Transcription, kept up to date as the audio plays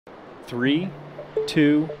3,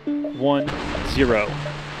 2, 1, 0.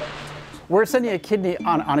 We're sending a kidney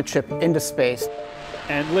on a chip into space.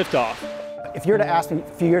 And liftoff. If you were to ask me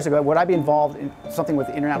a few years ago, would I be involved in something with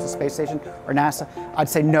the International Space Station or NASA, I'd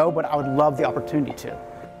say no, but I would love the opportunity to.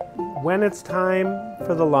 When it's time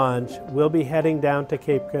for the launch, we'll be heading down to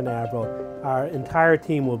Cape Canaveral. Our entire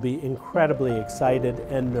team will be incredibly excited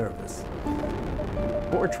and nervous.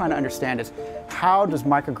 What we're trying to understand is, how does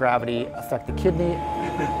microgravity affect the kidney?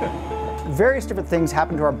 Various different things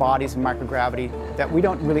happen to our bodies in microgravity that we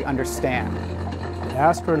don't really understand.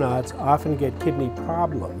 Astronauts often get kidney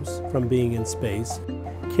problems from being in space.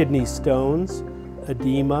 Kidney stones,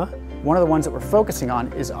 edema. One of the ones that we're focusing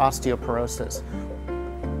on is osteoporosis.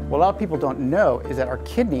 What a lot of people don't know is that our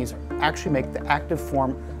kidneys actually make the active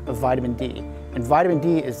form of vitamin D. And vitamin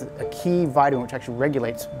D is a key vitamin which actually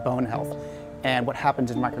regulates bone health. And what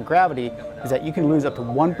happens in microgravity is that you can lose up to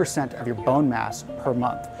 1% of your bone mass per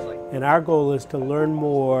month. And our goal is to learn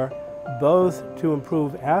more, both to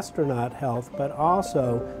improve astronaut health, but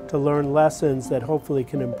also to learn lessons that hopefully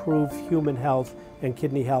can improve human health and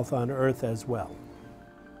kidney health on Earth as well.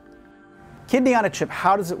 Kidney on a chip,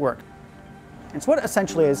 how does it work? And so what it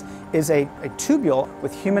essentially is a tubule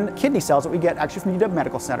with human kidney cells that we get actually from UW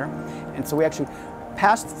Medical Center. And so we actually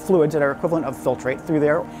pass fluids that are equivalent of filtrate through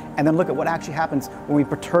there, and then look at what actually happens when we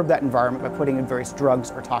perturb that environment by putting in various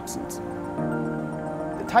drugs or toxins.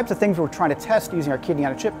 The types of things we're trying to test using our kidney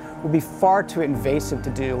on a chip would be far too invasive to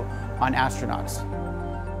do on astronauts.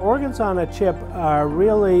 Organs on a chip are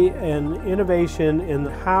really an innovation in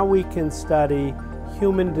how we can study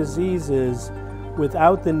human diseases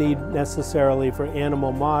without the need necessarily for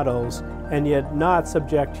animal models, and yet not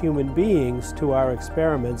subject human beings to our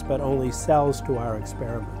experiments, but only cells to our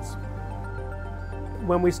experiments.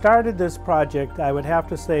 When we started this project, I would have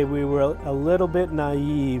to say we were a little bit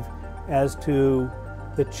naive as to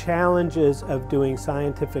the challenges of doing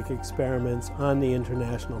scientific experiments on the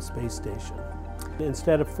International Space Station.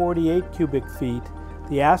 Instead of 48 cubic feet,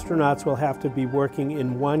 the astronauts will have to be working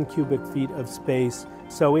in 1 cubic feet of space.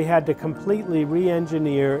 So we had to completely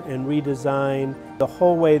re-engineer and redesign the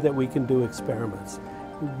whole way that we can do experiments.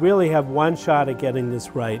 We really have one shot at getting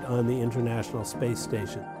this right on the International Space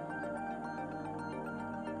Station.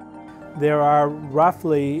 There are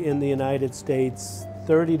roughly in the United States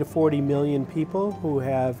 30 to 40 million people who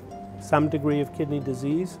have some degree of kidney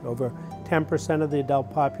disease, over 10% of the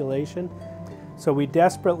adult population. So we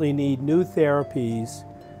desperately need new therapies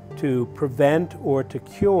to prevent or to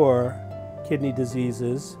cure kidney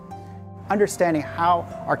diseases. Understanding how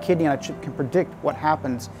our kidney on a chip can predict what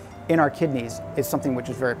happens in our kidneys is something which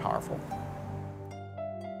is very powerful.